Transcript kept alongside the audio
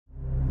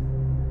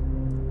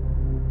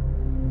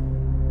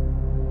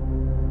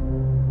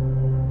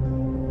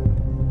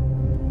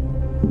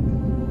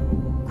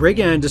Greg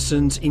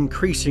Anderson's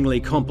increasingly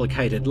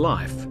complicated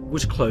life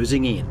was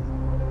closing in.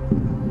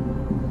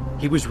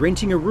 He was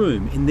renting a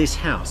room in this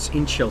house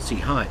in Chelsea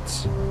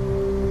Heights.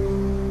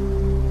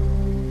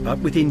 But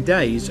within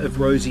days of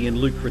Rosie and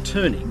Luke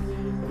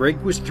returning, Greg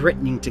was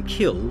threatening to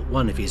kill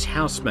one of his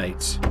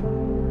housemates.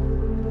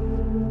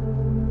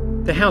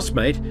 The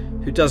housemate,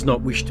 who does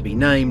not wish to be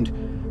named,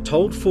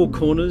 told Four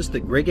Corners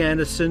that Greg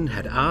Anderson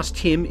had asked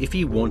him if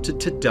he wanted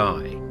to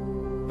die,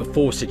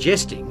 before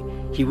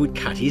suggesting he would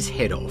cut his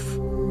head off.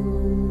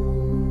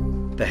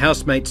 The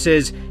housemate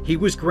says he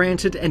was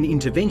granted an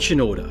intervention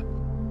order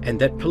and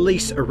that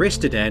police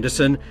arrested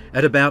Anderson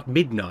at about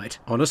midnight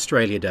on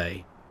Australia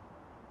Day.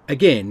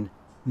 Again,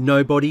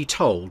 nobody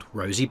told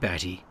Rosie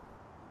Batty.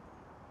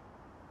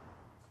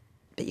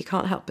 But you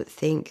can't help but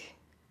think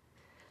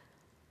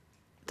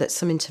that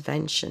some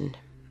intervention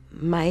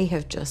may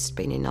have just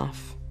been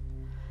enough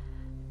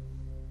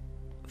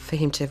for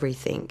him to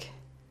rethink,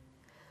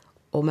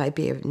 or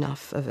maybe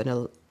enough of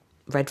a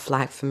red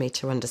flag for me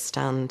to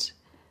understand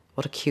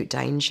what acute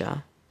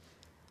danger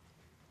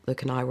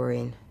Luke and I were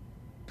in.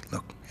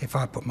 Look, if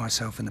I put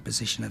myself in the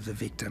position of the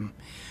victim,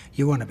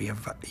 you want to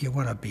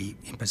be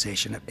in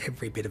possession of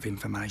every bit of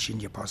information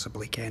you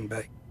possibly can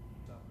be.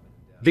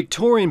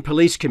 Victorian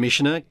Police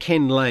Commissioner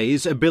Ken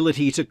Lay's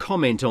ability to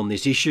comment on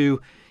this issue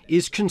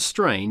is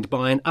constrained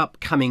by an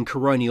upcoming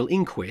coronial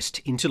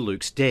inquest into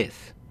Luke's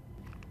death.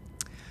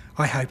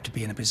 I hope to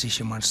be in a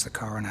position once the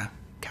coroner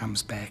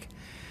comes back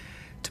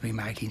to be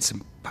making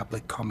some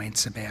public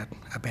comments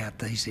about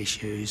these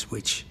issues,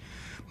 which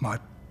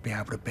might be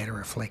able to better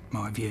reflect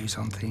my views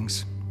on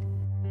things.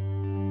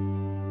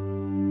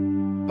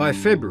 By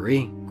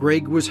February,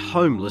 Greg was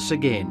homeless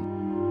again.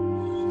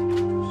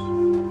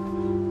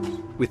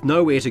 With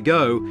nowhere to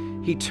go,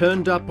 he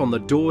turned up on the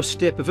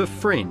doorstep of a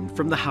friend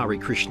from the Hare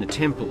Krishna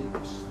temple.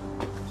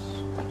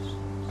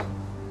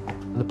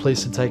 The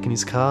police had taken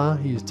his car,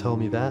 he told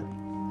me that.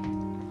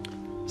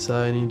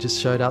 And he just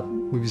showed up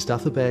with his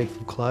duffel bag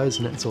full of clothes,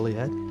 and that's all he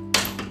had.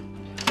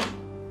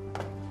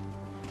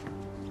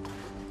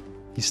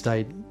 He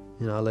stayed,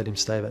 I let him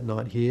stay that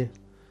night here.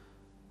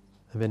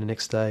 And then the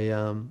next day,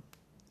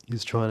 he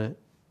was trying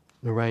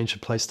to arrange a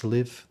place to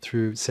live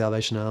through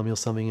Salvation Army or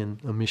something,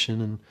 and a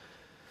mission, and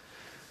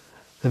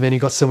then he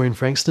got somewhere in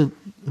Frankston,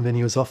 and then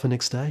he was off the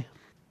next day.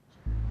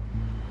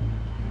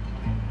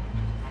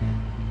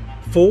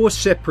 4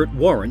 separate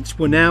warrants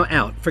were now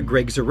out for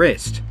Greg's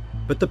arrest,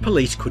 but the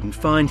police couldn't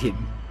find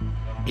him,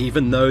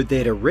 even though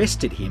they'd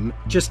arrested him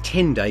just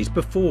 10 days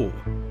before.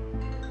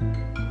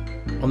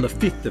 On the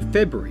 5th of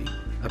February,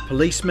 a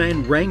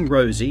policeman rang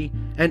Rosie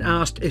and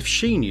asked if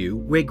she knew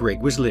where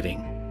Greg was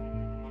living.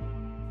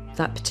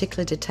 That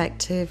particular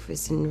detective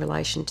was in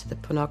relation to the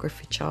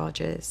pornography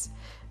charges.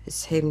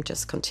 It's him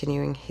just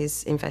continuing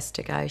his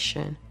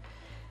investigation.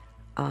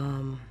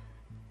 And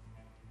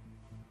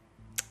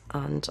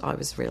I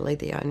was really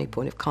the only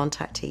point of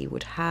contact he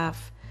would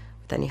have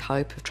with any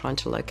hope of trying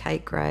to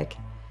locate Greg,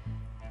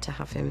 to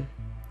have him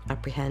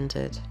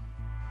apprehended.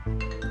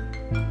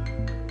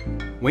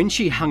 When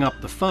she hung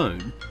up the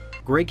phone,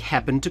 Greg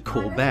happened to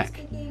call back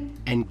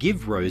and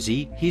give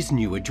Rosie his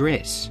new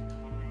address,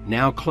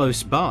 now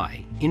close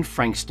by in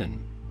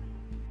Frankston.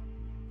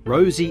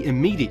 Rosie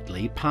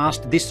immediately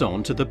passed this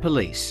on to the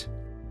police,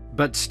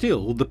 but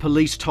still the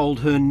police told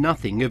her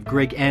nothing of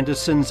Greg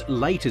Anderson's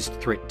latest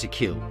threat to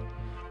kill,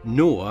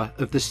 nor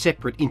of the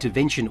separate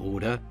intervention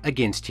order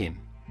against him.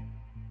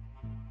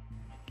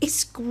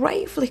 It's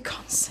gravely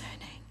concerning.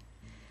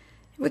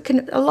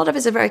 A lot of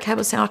us are very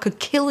capable of saying, I could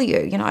kill you,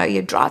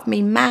 you drive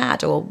me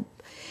mad, or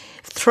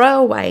throw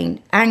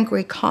away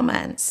angry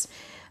comments.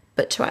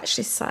 But to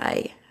actually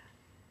say,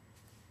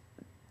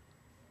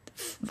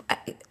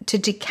 to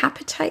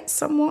decapitate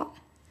someone,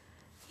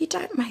 you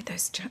don't make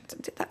those jokes.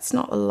 That's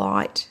not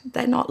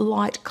they're not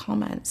light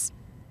comments.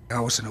 I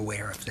wasn't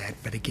aware of that,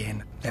 but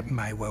again, that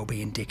may well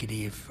be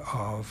indicative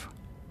of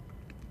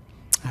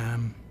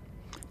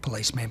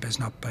police members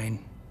not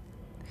being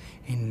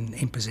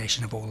in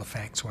possession of all the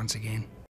facts once again.